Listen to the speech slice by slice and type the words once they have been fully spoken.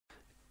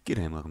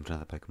G'day and welcome to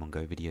another Pokemon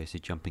Go video. So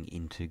jumping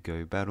into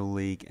Go Battle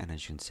League, and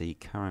as you can see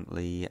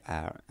currently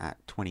at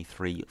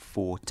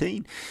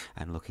 23-14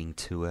 and looking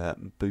to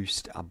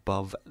boost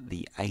above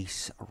the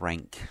Ace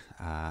rank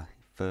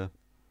for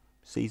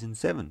Season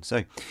 7.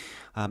 So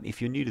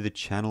if you're new to the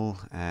channel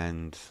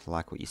and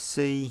like what you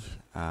see,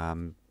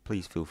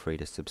 please feel free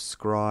to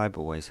subscribe.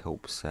 Always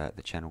helps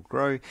the channel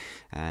grow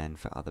and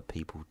for other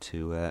people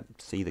to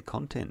see the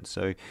content.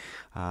 So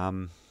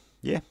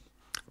yeah,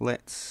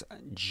 let's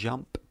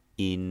jump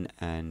in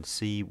and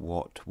see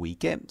what we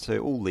get. So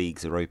all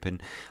leagues are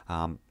open,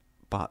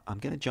 but I'm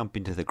going to jump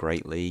into the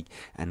Great League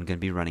and I'm going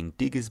to be running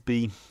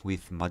Diggersby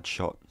with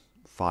Mudshot,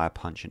 Fire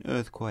Punch and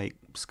Earthquake,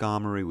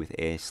 Skarmory with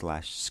Air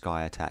Slash,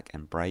 Sky Attack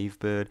and Brave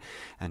Bird,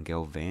 and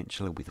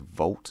Galvantula with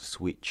Volt,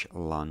 Switch,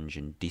 Lunge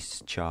and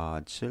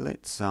Discharge. So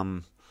let's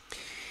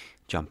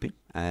jump in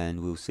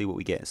and we'll see what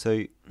we get.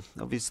 So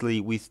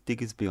obviously with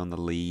Diggersby on the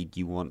lead,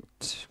 you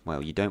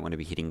don't want to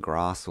be hitting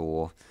grass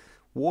or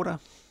water.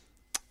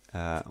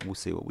 We'll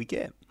see what we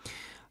get.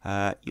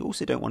 You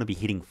also don't want to be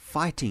hitting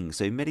fighting,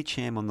 so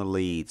Medicham on the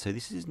lead. So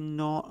this is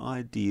not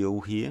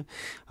ideal here.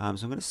 So I'm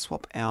going to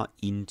swap out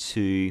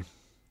into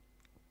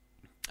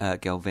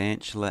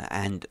Galvantula,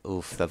 and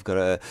they've got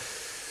a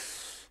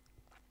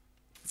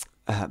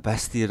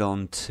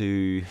Bastiodon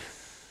to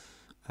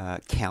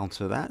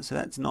counter that. So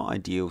that's not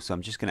ideal. So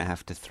I'm just going to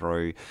have to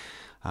throw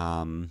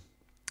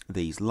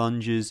these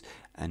lunges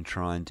and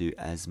try and do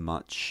as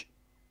much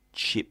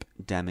chip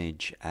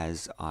damage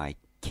as I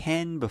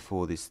can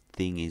before this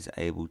thing is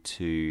able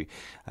to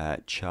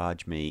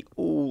charge me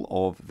all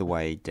of the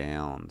way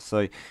down.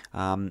 So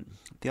the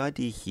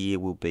idea here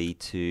will be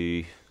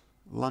to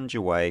lunge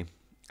away,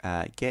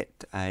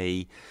 get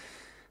as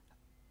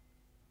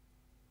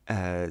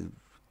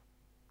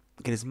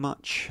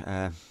much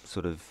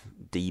sort of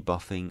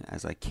debuffing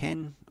as I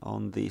can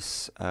on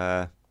this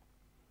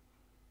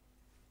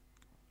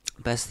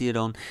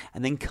Bastiodon,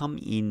 and then come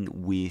in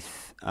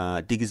with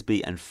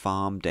Diggersby and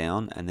farm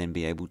down, and then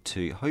be able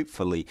to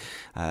hopefully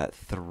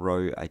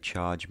throw a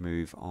charge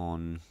move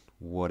on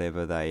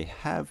whatever they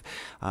have.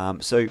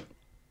 So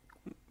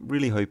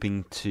really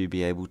hoping to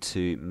be able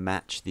to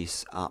match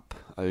this up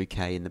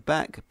okay in the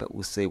back, but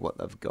we'll see what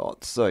they've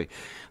got. So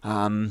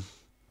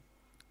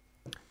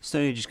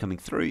Stone Edge is coming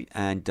through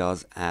and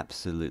does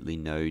absolutely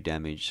no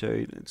damage,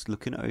 so it's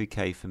looking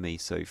okay for me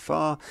so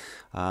far.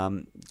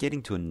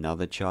 Getting to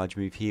another charge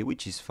move here,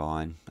 which is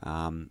fine.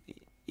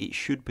 It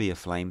should be a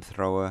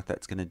flamethrower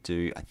that's going to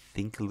do, I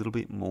think, a little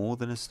bit more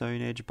than a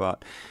Stone Edge,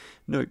 but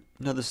no,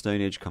 another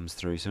Stone Edge comes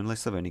through, so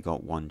unless I've only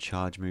got one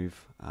charge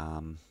move,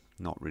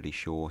 not really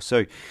sure.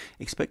 So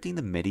expecting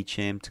the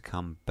Medicham to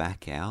come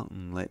back out,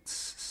 and let's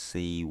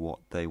see what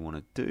they want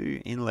to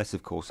do, unless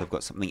of course I've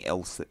got something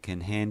else that can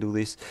handle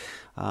this.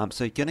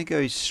 So gonna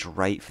go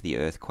straight for the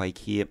Earthquake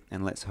here,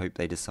 and let's hope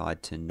they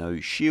decide to no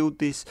shield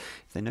this.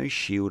 If they no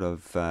shield,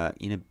 I've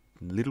in a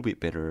little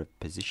bit better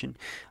position,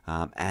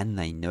 and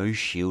they no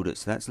shield it,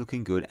 so that's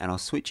looking good. And I'll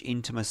switch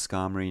into my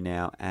Skarmory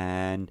now,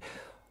 and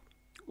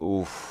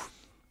oof,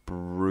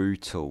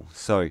 brutal.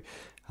 So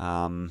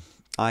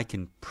I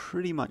can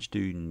pretty much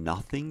do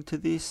nothing to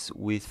this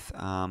with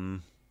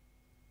my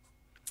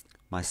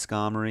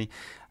Skarmory,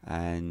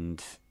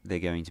 and they're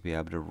going to be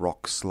able to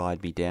rock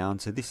slide me down.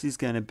 So this is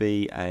going to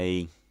be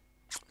a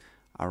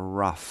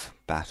rough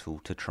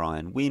battle to try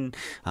and win.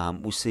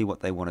 We'll see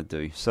what they want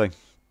to do. So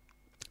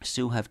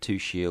still have two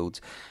shields,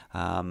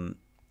 and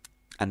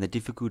the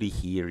difficulty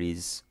here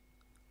is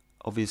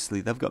obviously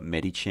they've got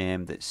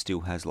Medicham that still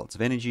has lots of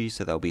energy,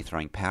 so they'll be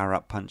throwing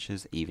power-up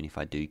punches even if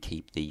I do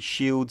keep these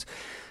shields.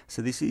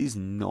 So this is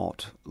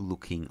not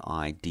looking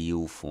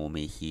ideal for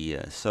me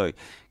here. So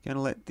going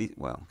to let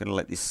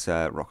this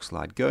rock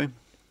slide go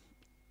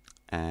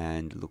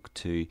and look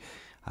to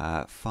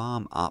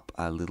farm up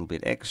a little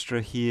bit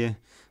extra here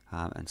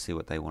and see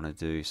what they want to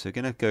do. So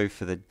going to go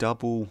for the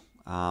double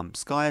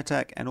Sky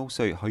Attack, and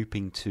also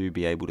hoping to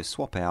be able to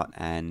swap out,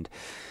 and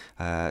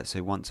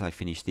so once I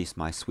finish this,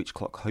 my switch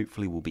clock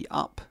hopefully will be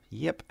up.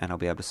 Yep, and I'll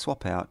be able to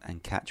swap out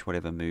and catch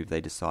whatever move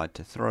they decide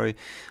to throw.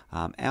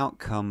 Out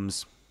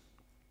comes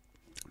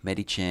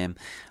Medicham,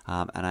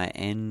 and I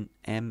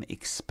am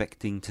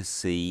expecting to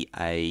see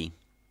a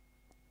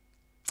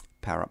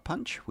power-up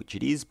punch, which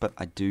it is, but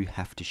I do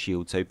have to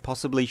shield, so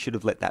possibly should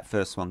have let that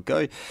first one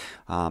go,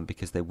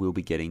 because they will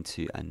be getting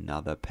to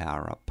another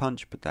power-up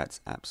punch, but that's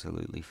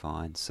absolutely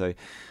fine. So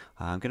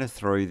I'm going to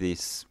throw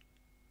this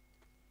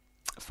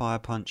Fire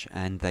Punch,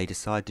 and they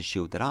decide to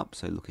shield that up,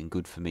 so looking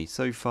good for me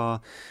so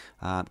far.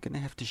 I'm going to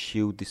have to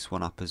shield this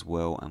one up as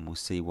well, and we'll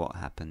see what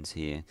happens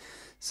here.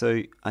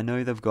 So I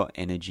know they've got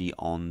energy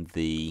on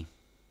the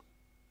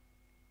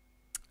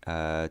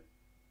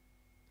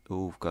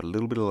we've got a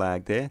little bit of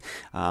lag there.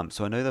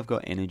 So I know they've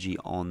got energy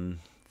on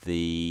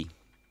the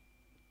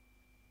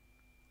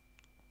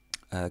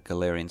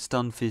Galarian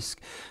Stunfisk,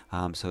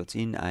 so it's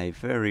in a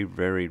very,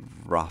 very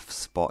rough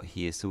spot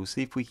here. So we'll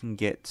see if we can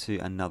get to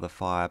another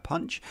Fire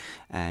Punch,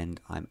 and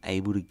I'm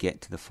able to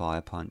get to the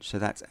Fire Punch. So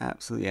that's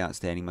absolutely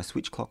outstanding. My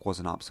switch clock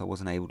wasn't up, so I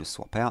wasn't able to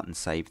swap out and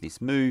save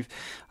this move,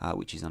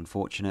 which is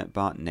unfortunate,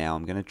 but now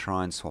I'm going to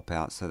try and swap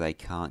out so they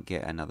can't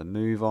get another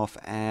move off,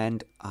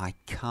 and I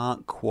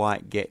can't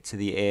quite get to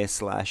the Air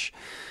Slash.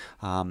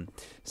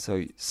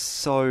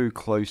 So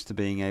close to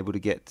being able to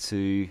get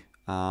to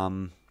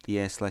the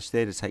Air Slash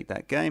there to take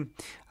that game.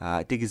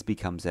 Diggersby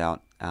comes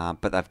out,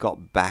 but they've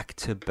got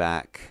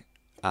back-to-back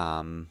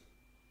Rock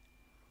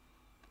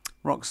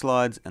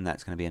Slides, and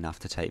that's going to be enough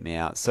to take me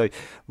out. So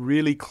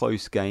really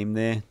close game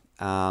there,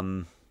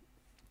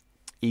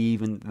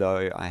 even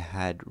though I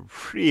had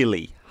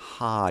really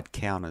hard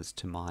counters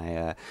to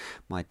my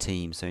my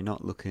team. So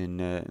not looking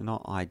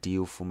not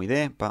ideal for me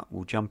there, but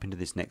we'll jump into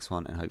this next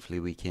one, and hopefully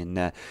we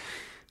can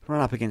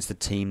run up against a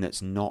team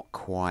that's not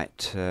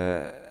quite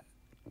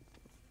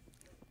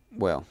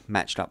well,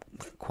 matched up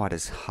quite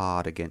as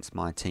hard against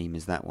my team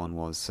as that one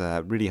was.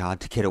 Really hard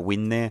to get a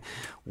win there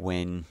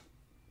when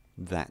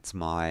that's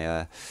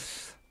my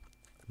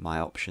my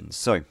options.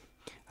 So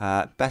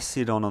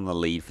Bastiodon on the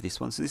lead for this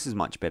one, so this is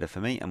much better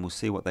for me, and we'll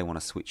see what they want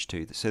to switch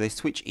to. So they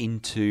switch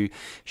into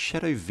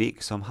Shadow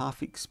Vic, so I'm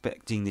half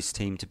expecting this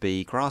team to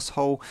be Grass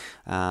Hole.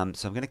 So I'm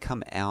going to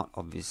come out,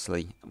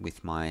 obviously,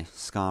 with my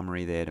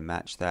Skarmory there to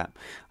match that.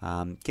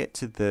 Get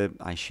to the,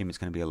 I assume it's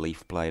going to be a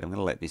Leaf Blade. I'm going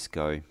to let this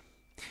go.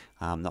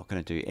 I'm not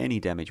going to do any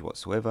damage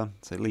whatsoever.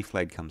 So Leaf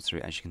Blade comes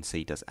through, as you can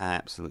see, does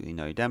absolutely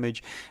no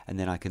damage. And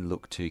then I can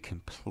look to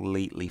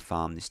completely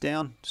farm this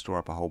down, store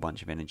up a whole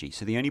bunch of energy.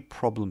 So the only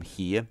problem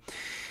here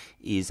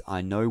is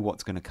I know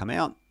what's going to come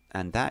out,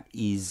 and that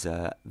is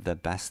the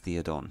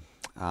Bastiodon.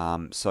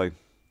 So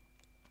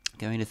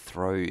going to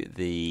throw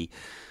the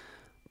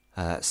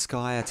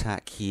Sky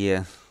Attack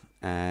here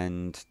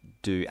and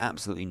do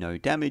absolutely no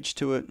damage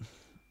to it.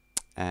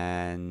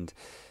 And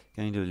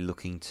going to be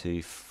looking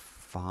to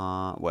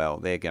well,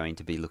 they're going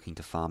to be looking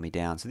to farm me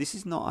down. So this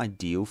is not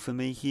ideal for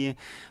me here,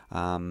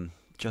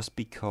 just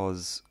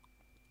because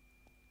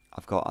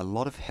I've got a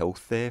lot of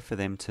health there for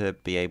them to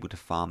be able to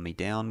farm me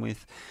down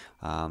with.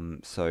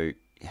 So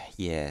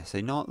yeah,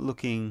 so not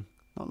looking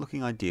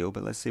ideal,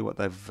 but let's see what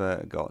they've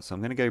got. So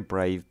I'm going to go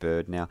Brave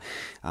Bird now.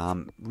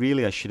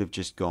 Really, I should have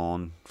just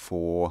gone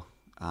for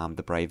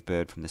the Brave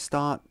Bird from the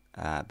start.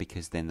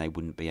 Because then they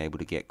wouldn't be able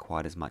to get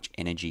quite as much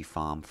energy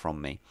farm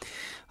from me.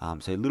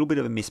 So a little bit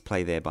of a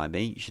misplay there by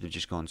me. You should have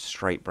just gone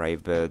straight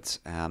Brave Birds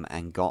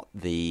and got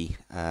the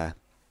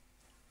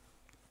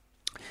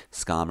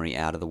Skarmory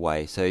out of the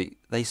way. So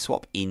they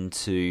swap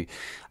into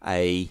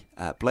a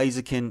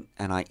Blaziken,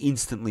 and I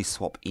instantly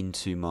swap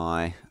into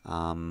my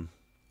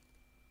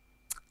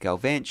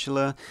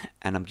Galvantula,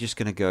 and I'm just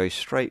going to go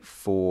straight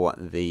for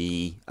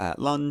the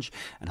lunge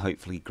and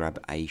hopefully grab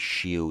a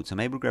shield. So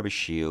I'm able to grab a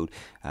shield,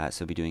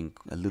 so I'll be doing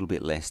a little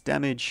bit less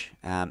damage.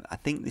 I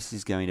think this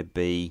is going to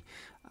be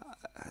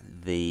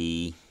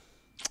the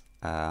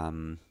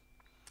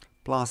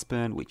Blast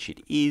Burn, which it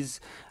is,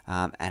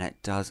 and it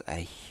does a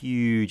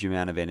huge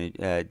amount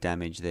of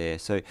damage there.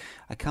 So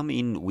I come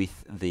in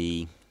with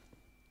the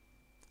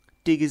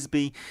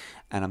Diggersby,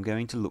 and I'm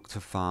going to look to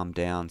farm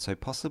down. So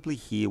possibly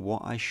here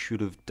what I should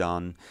have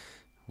done,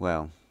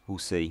 well, we'll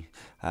see.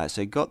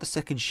 So got the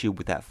second shield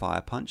with that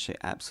Fire Punch, so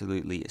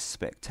absolutely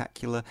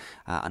spectacular.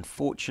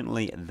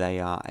 Unfortunately, they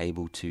are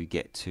able to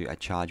get to a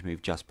charge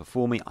move just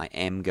before me. I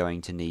am going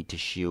to need to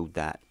shield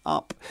that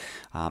up,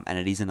 and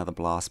it is another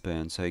Blast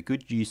Burn, so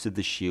good use of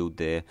the shield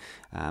there.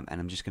 And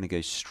I'm just going to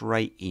go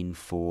straight in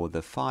for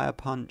the Fire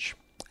Punch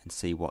and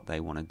see what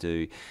they want to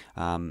do.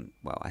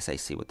 Well, I say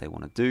see what they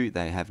want to do.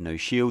 They have no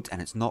shields,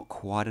 and it's not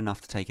quite enough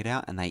to take it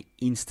out, and they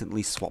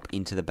instantly swap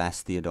into the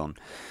Bastiodon.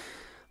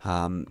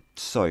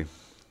 So,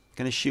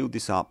 going to shield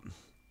this up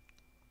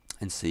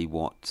and see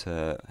what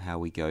how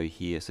we go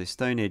here. So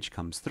Stone Edge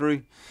comes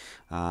through.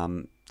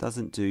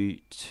 Doesn't do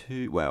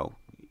too well.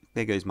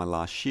 There goes my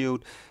last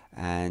shield,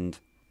 and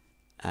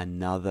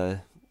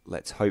another.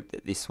 Let's hope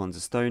that this one's a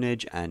Stone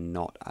Edge and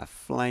not a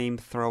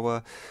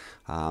Flamethrower.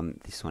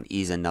 This one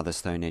is another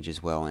Stone Edge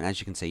as well, and as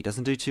you can see, it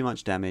doesn't do too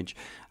much damage.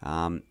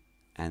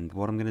 And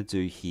what I'm going to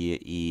do here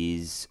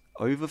is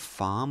over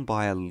farm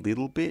by a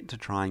little bit to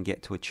try and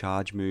get to a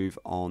charge move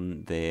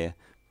on their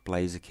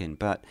Blaziken.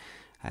 But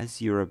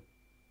as you're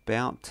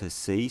about to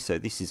see, so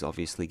this is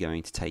obviously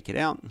going to take it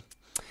out.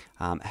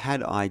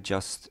 Had I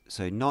just,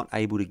 so not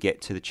able to get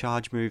to the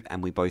charge move,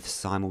 and we both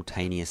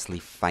simultaneously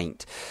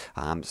faint.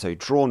 So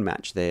drawn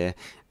match there,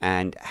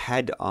 and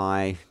had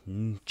I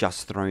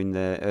just thrown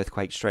the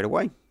Earthquake straight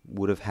away,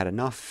 would have had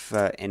enough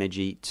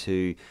energy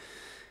to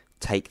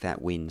take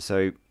that win.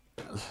 So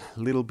a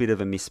little bit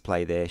of a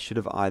misplay there. Should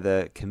have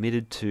either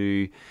committed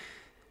to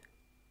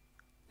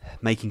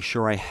making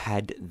sure I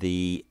had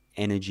the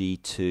energy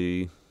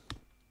to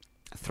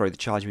throw the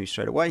charge move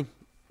straight away,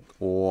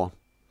 or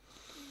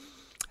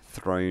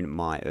thrown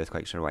my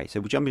Earthquake straight away. So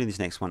we'll jump into this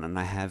next one, and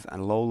I have a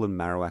Alolan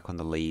Marowak on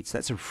the lead. So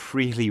that's a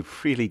really,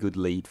 really good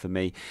lead for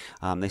me.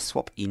 They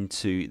swap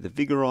into the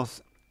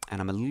Vigoroth, and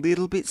I'm a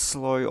little bit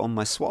slow on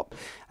my swap,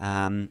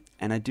 and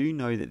I do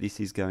know that this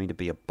is going to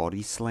be a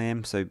body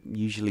slam, so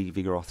usually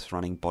Vigoroth's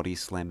running body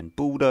slam and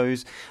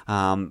bulldoze,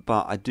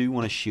 but I do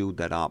want to shield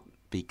that up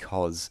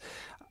because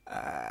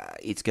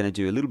it's going to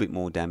do a little bit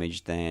more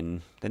damage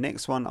than the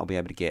next one. I'll be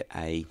able to get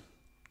a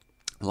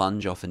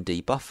lunge off and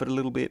debuff it a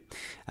little bit,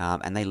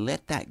 and they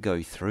let that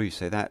go through,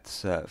 so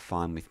that's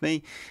fine with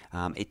me.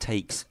 It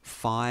takes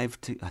 5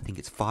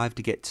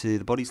 to get to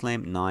the body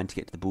slam, 9 to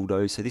get to the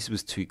bulldoze, so this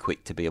was too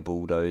quick to be a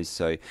bulldoze,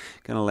 so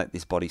gonna let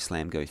this body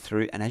slam go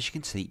through, and as you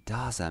can see, it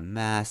does a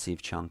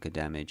massive chunk of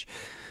damage.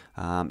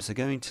 So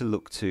going to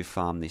look to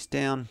farm this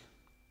down.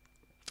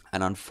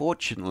 And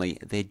unfortunately,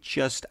 they're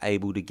just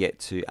able to get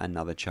to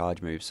another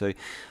charge move. So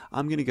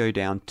I'm going to go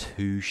down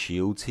 2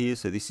 shields here.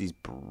 So this is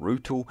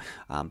brutal.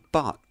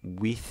 But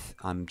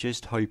I'm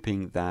just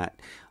hoping that...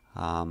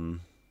 so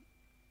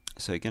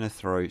going to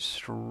throw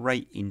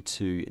straight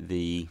into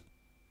the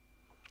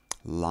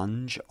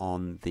lunge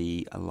on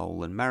the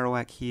Alolan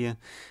Marowak here.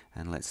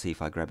 And let's see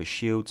if I grab a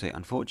shield. So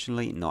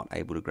unfortunately, not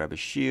able to grab a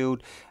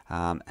shield.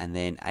 And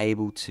then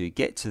able to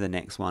get to the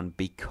next one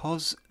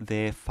because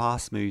their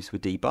fast moves were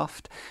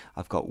debuffed.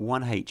 I've got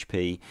 1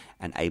 HP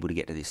and able to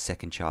get to this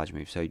second charge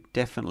move. So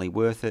definitely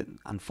worth it.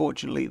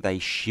 Unfortunately, they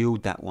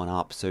shield that one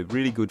up. So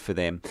really good for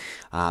them.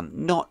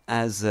 Not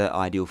as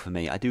ideal for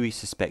me. I do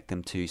suspect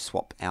them to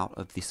swap out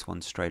of this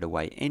one straight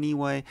away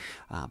anyway.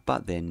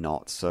 But they're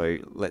not. So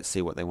let's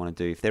see what they want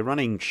to do. If they're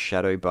running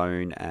Shadow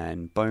Bone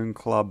and Bone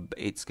Club,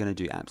 it's going to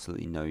do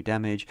absolutely no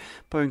damage.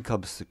 Bone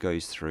Club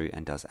goes through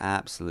and does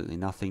absolutely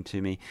nothing to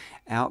me.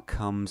 Out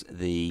comes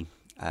the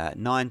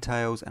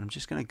Ninetales, and I'm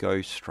just going to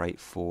go straight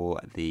for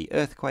the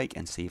Earthquake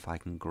and see if I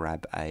can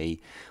grab a,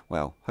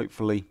 well,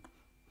 hopefully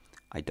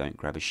I don't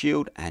grab a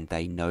shield, and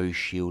they no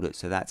shield it,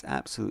 so that's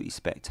absolutely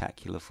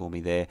spectacular for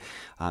me there.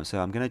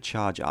 So I'm going to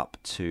charge up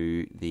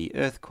to the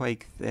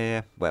Earthquake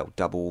there, well,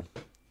 double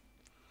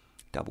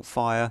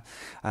fire,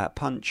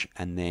 punch,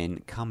 and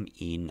then come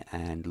in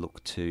and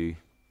look to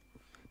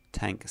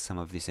tank some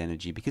of this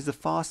energy, because the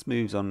fast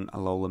moves on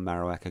Alolan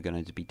Marowak are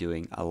going to be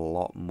doing a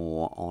lot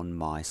more on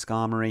my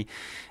Skarmory,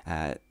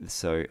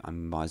 so I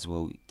might as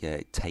well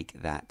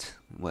take that,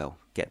 well,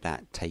 get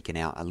that taken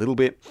out a little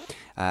bit.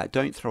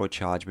 Don't throw a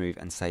charge move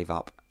and save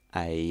up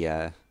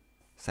there,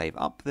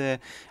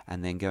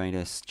 and then going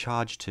to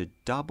charge to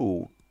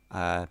double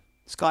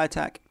Sky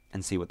Attack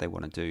and see what they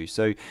want to do.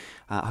 So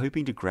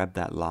hoping to grab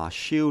that last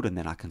shield, and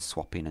then I can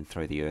swap in and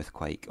throw the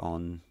Earthquake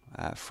on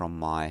from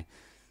my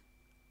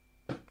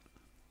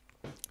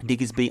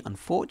Diggersby.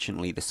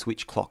 Unfortunately, the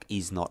switch clock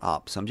is not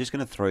up, so I'm just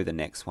going to throw the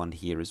next one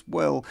here as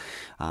well,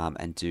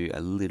 and do a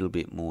little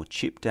bit more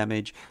chip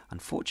damage.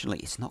 Unfortunately,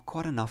 it's not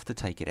quite enough to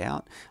take it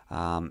out,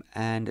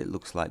 and it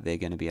looks like they're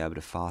going to be able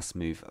to fast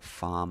move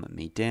farm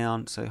me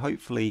down, so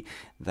hopefully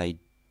they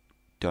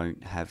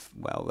don't have,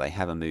 well, they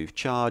have a move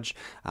charge,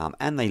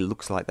 and they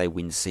looks like they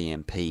win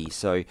CMP,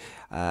 so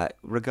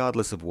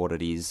regardless of what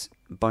it is,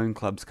 Bone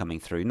Club's coming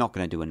through, not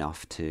going to do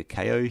enough to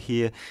KO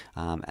here,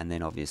 and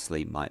then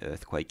obviously my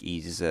Earthquake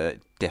is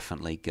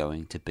definitely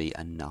going to be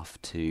enough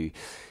to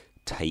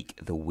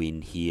take the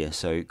win here.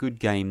 So good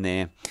game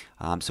there.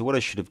 So what I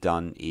should have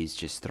done is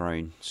just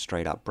thrown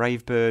straight up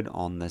Brave Bird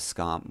on the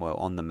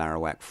on the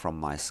Marowak from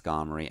my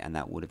Skarmory, and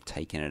that would have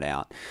taken it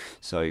out.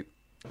 So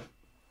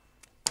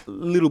a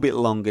little bit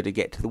longer to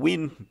get to the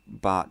win,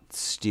 but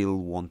still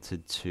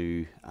wanted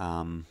to,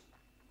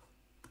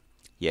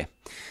 yeah.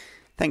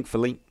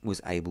 Thankfully,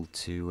 was able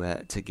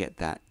to get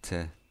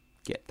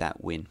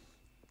that win.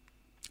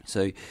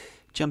 So,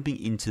 jumping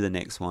into the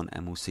next one,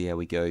 and we'll see how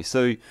we go.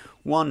 So,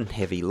 1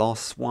 heavy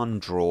loss, 1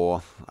 draw,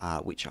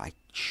 which I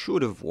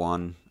should have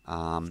won,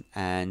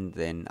 and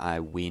then I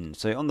win.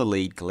 So on the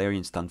lead,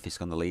 Galarian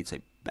Stunfisk on the lead. So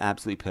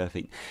absolutely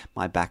perfect.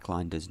 My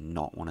backline does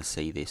not want to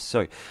see this.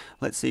 So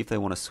let's see if they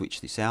want to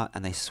switch this out,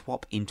 and they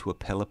swap into a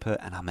Pelipper,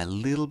 and I'm a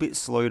little bit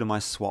slow to my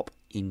swap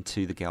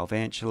into the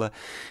Galvantula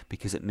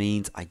because it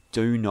means I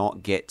do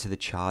not get to the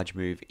charge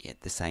move at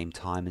the same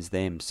time as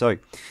them. So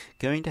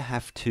going to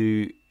have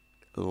to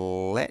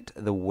let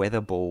the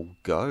Weather Ball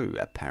go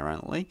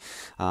apparently,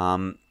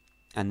 and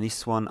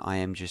this one I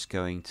am just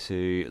going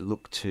to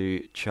look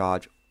to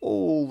charge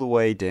all the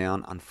way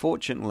down.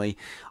 Unfortunately,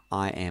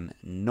 I am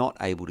not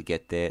able to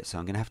get there, so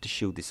I'm going to have to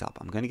shield this up.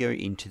 I'm going to go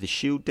into the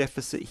shield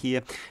deficit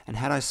here, and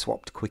had I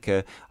swapped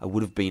quicker, I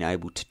would have been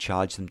able to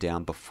charge them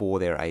down before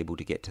they're able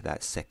to get to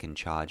that second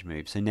charge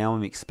move. So now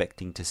I'm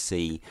expecting to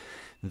see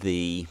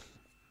the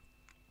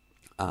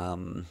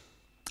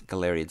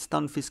Galarian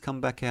Stunfisk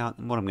come back out,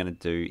 and what I'm going to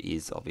do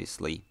is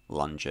obviously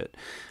lunge it.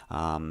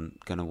 Going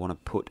to want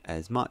to put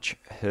as much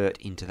hurt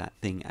into that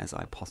thing as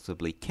I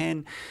possibly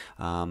can,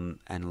 and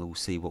we'll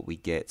see what we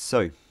get.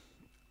 So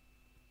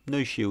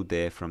no shield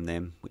there from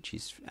them, which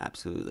is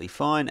absolutely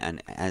fine,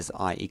 and as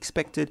I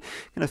expected,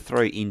 going to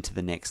throw into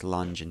the next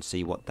lunge and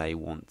see what they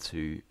want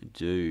to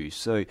do.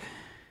 So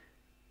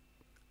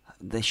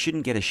they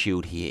shouldn't get a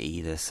shield here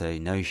either, so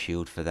no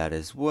shield for that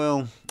as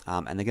well.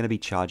 And they're going to be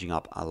charging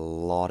up a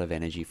lot of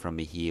energy from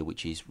me here,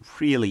 which is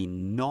really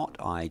not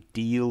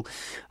ideal,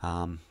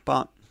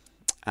 but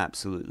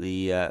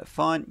absolutely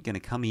fine. Going to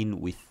come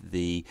in with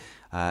the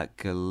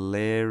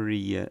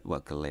Galarian.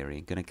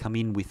 Galarian. Going to come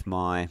in with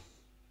my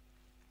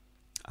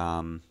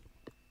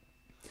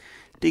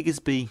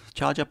Diggersby,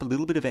 charge up a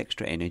little bit of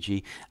extra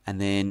energy,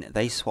 and then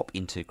they swap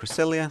into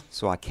Cresselia,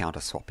 so I counter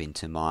swap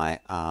into my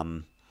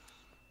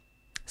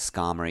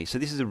Skarmory. So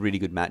this is a really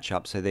good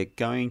matchup. So they're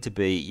going to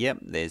be, yep,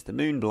 there's the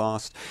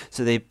Moonblast.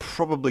 So they're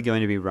probably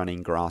going to be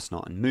running Grass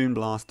Knot and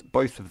Moonblast.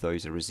 Both of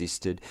those are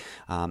resisted.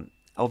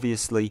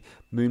 Obviously,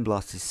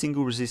 Moonblast is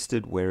single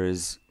resisted,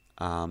 whereas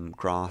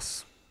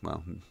Grass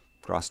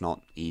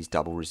Knot is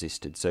double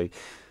resisted. So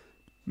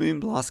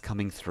Moonblast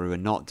coming through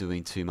and not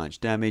doing too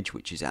much damage,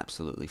 which is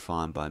absolutely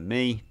fine by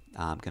me.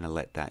 I'm going to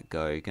let that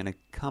go. Going to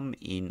come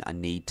in. I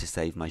need to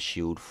save my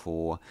shield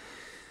for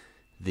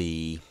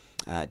the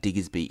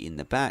Diggersby in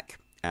the back.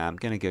 I'm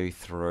going to go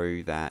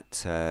through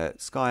that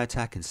Sky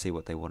Attack and see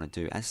what they want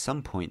to do. At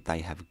some point, they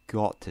have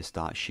got to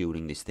start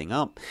shielding this thing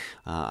up.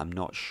 I'm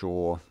not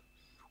sure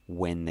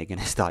when they're going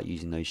to start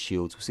using those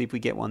shields. We'll see if we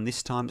get one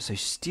this time. So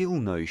still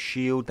no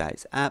shield. That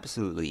is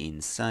absolutely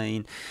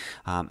insane.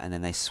 And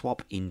then they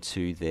swap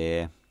into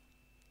their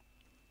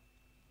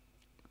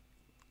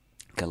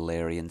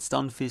Galarian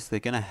Stunfisk. They're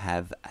going to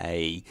have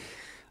a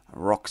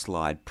Rock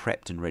Slide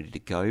prepped and ready to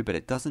go, but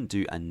it doesn't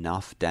do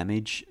enough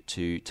damage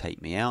to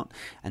take me out.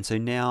 And so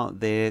now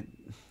they're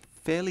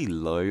fairly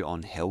low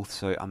on health,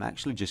 so I'm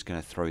actually just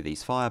going to throw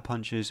these Fire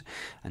Punches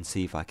and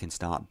see if I can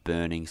start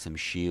burning some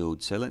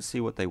shields. So let's see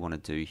what they want to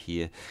do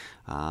here.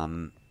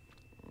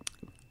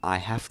 I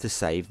have to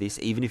save this,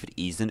 even if it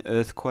is an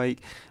Earthquake.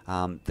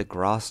 The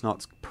Grass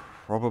Knot's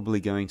probably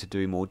going to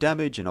do more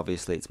damage, and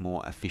obviously it's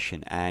more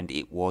efficient, and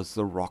it was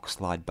the Rock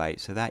Slide bait,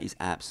 so that is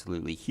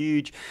absolutely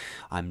huge.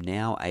 I'm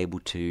now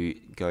able to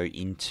go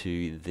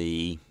into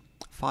the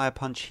Fire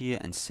Punch here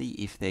and see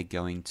if they're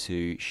going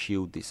to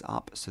shield this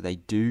up. So they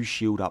do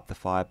shield up the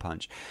Fire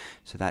Punch,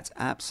 so that's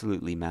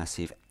absolutely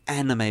massive.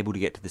 And I'm able to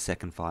get to the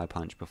second Fire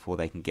Punch before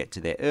they can get to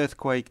their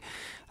Earthquake,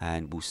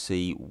 and we'll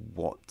see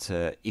what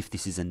if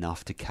this is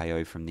enough to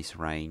KO from this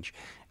range.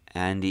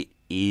 And it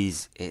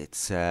is.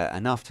 It's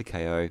enough to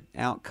KO.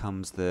 Out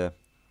comes the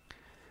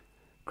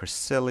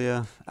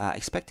Cresselia,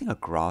 expecting a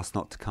Grass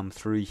Knot to come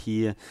through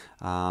here,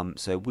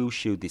 so we'll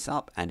shield this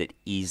up, and it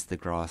is the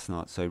Grass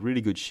Knot, so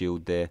really good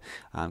shield there.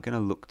 I'm going to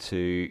look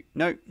to,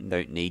 no,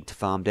 don't need to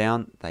farm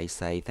down. They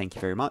say thank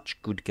you very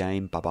much, good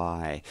game, bye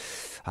bye.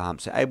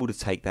 So able to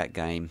take that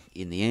game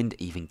in the end,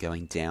 even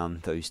going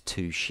down those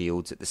two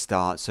shields at the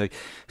start. So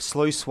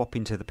slow swap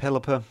into the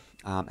Pelipper.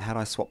 Had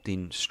I swapped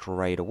in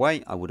straight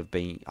away,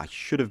 I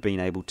should have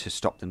been able to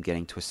stop them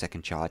getting to a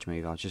second charge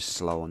move. I was just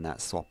slow on that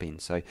swap in.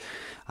 So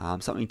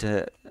something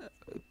to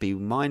be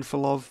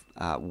mindful of.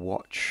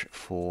 Watch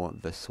for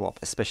the swap,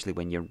 especially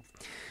when your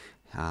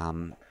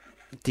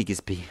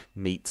Diggersby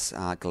meets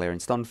Galarian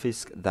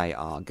Stunfisk. They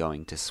are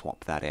going to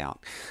swap that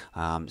out.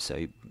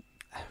 So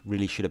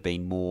really should have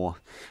been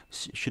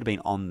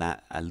on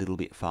that a little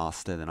bit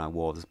faster than I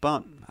was,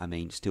 but I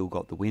mean, still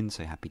got the win,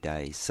 so happy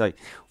days. So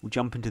we'll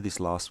jump into this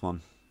last one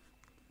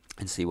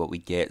and see what we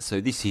get. So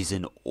this is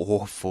an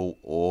awful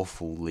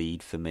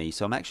lead for me,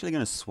 so I'm actually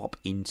going to swap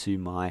into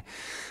my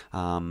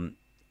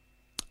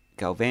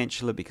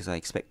Galvantula because I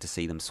expect to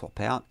see them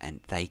swap out, and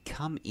they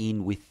come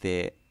in with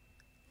their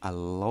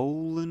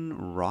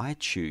Alolan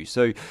Raichu.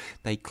 So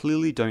they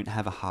clearly don't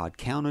have a hard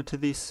counter to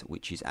this,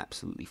 which is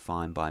absolutely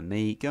fine by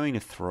me. Going to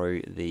throw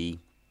the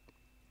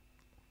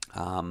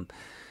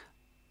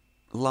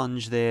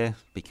Lunge there,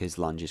 because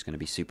Lunge is going to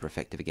be super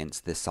effective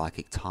against the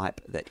Psychic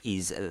type that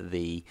is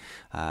the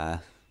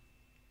Alolan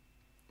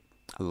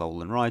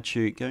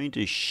Raichu. Going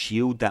to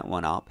shield that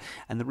one up,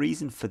 and the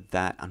reason for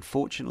that,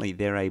 unfortunately,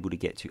 they're able to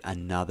get to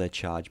another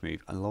charge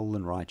move.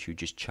 Alolan Raichu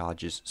just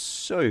charges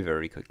so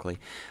very quickly.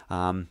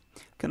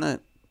 Gonna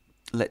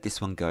let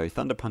this one go.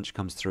 Thunder Punch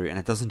comes through, and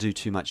it doesn't do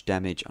too much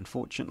damage.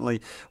 Unfortunately,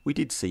 we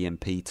did see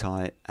MP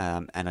tie,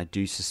 and I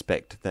do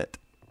suspect that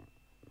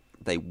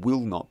they will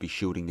not be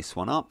shielding this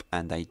one up,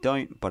 and they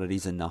don't, but it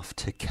is enough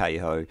to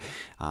KO.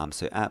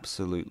 So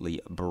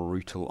absolutely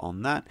brutal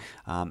on that.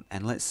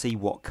 And let's see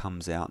what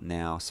comes out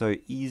now. So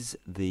is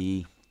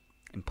the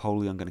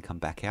Empoleon going to come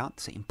back out?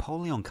 So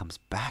Empoleon comes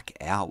back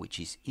out, which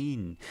is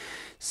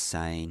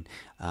insane.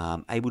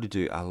 Able to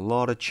do a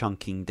lot of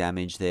chunking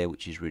damage there,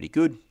 which is really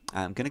good.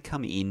 I'm going to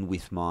come in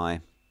with my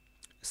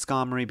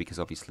Skarmory, because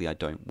obviously I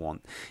don't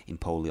want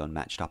Empoleon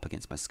matched up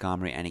against my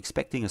Skarmory, and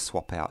expecting a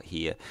swap out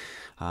here.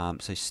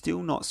 So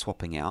still not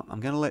swapping out. I'm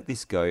going to let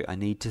this go. I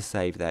need to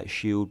save that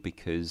shield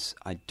because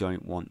I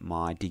don't want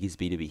my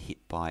Diggersby to be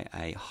hit by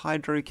a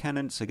Hydro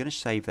Cannon. So I'm going to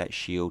save that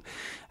shield,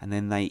 and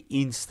then they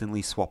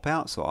instantly swap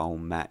out, so I'll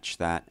match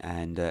that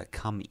and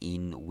come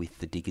in with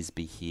the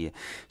Diggersby here.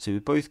 So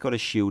we've both got a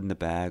shield in the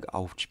bag.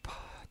 I'll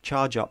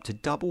charge up to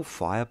double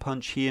Fire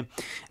Punch here,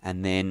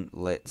 and then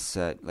let's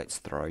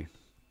throw.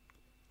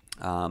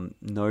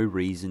 No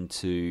reason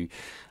to,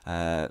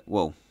 don't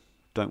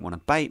want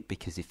to bait,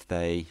 because if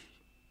they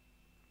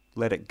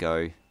let it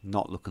go,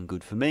 not looking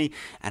good for me,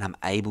 and I'm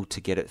able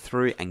to get it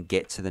through and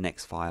get to the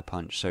next Fire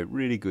Punch. So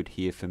really good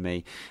here for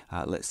me.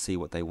 Let's see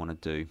what they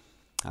want to do.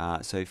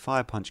 So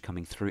Fire Punch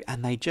coming through,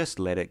 and they just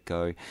let it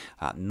go.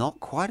 Not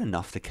quite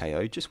enough to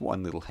KO, just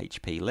one little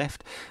HP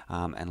left.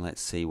 And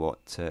let's see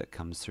what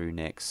comes through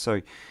next.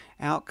 So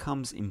out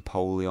comes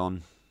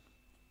Empoleon.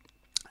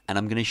 And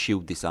I'm going to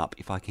shield this up.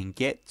 If I can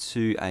get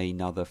to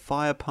another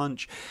Fire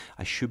Punch,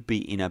 I should be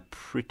in a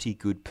pretty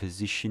good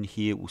position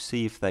here. We'll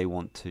see if they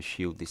want to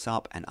shield this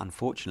up. And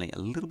unfortunately, a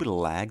little bit of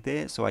lag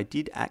there. So I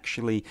did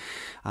actually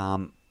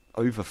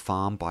over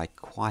farm by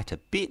quite a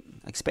bit.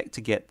 I expect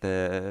to get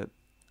the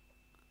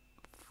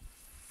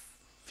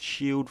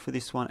shield for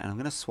this one. And I'm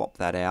going to swap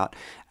that out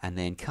and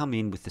then come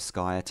in with the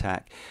Sky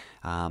Attack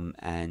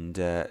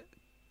and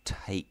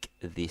take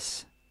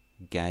this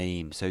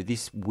game. So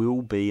this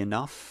will be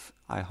enough,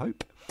 I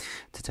hope,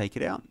 to take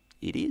it out.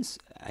 It is,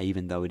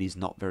 even though it is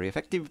not very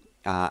effective.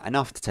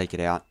 Enough to take it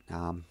out.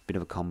 Bit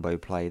of a combo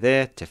play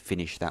there to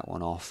finish that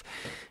one off,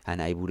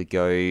 and able to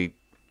go,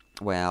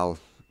 well,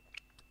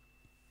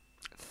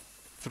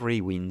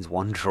 3 wins,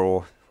 1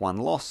 draw, 1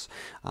 loss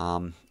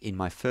in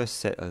my first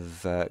set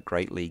of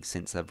Great League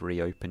since I've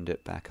reopened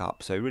it back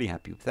up. So really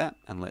happy with that,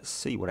 and let's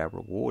see what our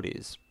reward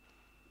is.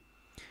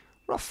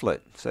 Rufflet,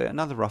 so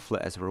another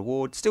Rufflet as a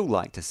reward. Still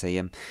like to see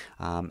him,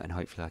 and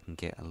hopefully I can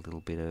get a little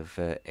bit of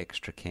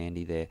extra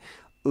candy there.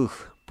 Ugh,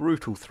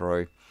 brutal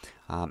throw,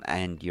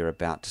 and you're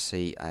about to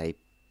see a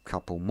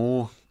couple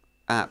more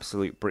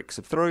absolute bricks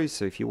of throws.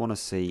 So if you want to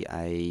see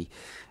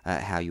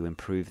how you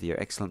improve your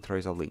excellent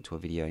throws, I'll link to a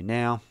video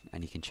now,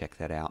 and you can check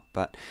that out.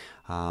 But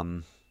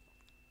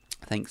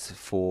thanks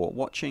for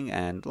watching,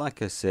 and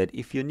like I said,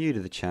 if you're new to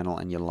the channel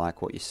and you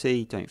like what you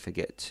see, don't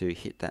forget to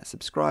hit that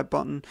subscribe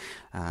button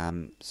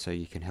so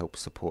you can help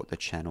support the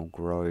channel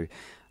grow.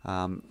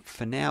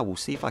 For now, we'll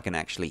see if I can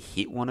actually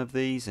hit one of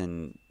these,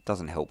 and it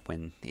doesn't help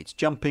when it's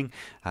jumping,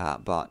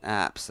 but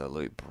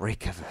absolute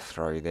brick of a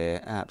throw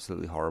there,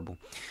 absolutely horrible.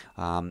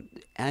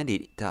 And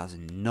it does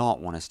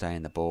not want to stay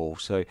in the ball,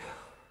 so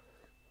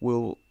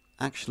we'll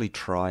actually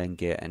try and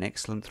get an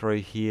excellent throw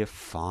here.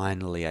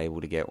 Finally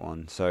able to get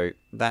one, so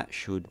that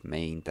should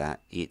mean that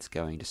it's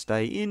going to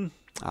stay in.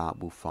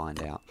 We'll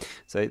find out.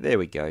 So there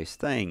we go,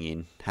 staying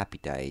in. Happy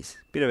days.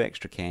 Bit of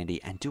extra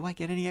candy, and do I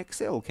get any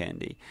XL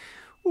candy?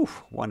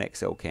 Oof, 1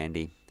 XL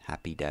candy.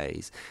 Happy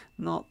days.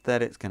 Not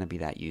that it's going to be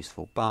that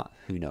useful, but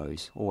who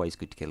knows, always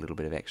good to get a little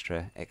bit of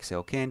extra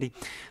XL candy.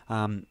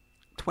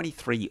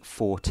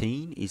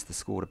 23-14 is the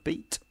score to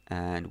beat,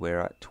 and we're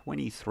at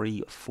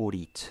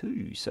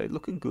 23-42, so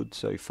looking good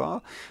so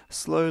far.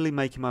 Slowly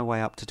making my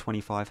way up to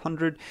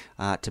 2500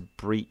 to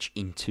breach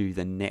into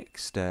the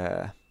next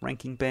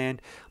ranking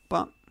band.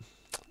 But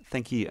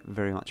thank you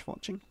very much for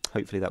watching.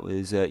 Hopefully that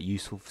was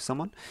useful for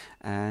someone,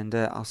 and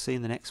I'll see you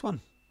in the next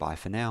one. Bye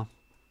for now.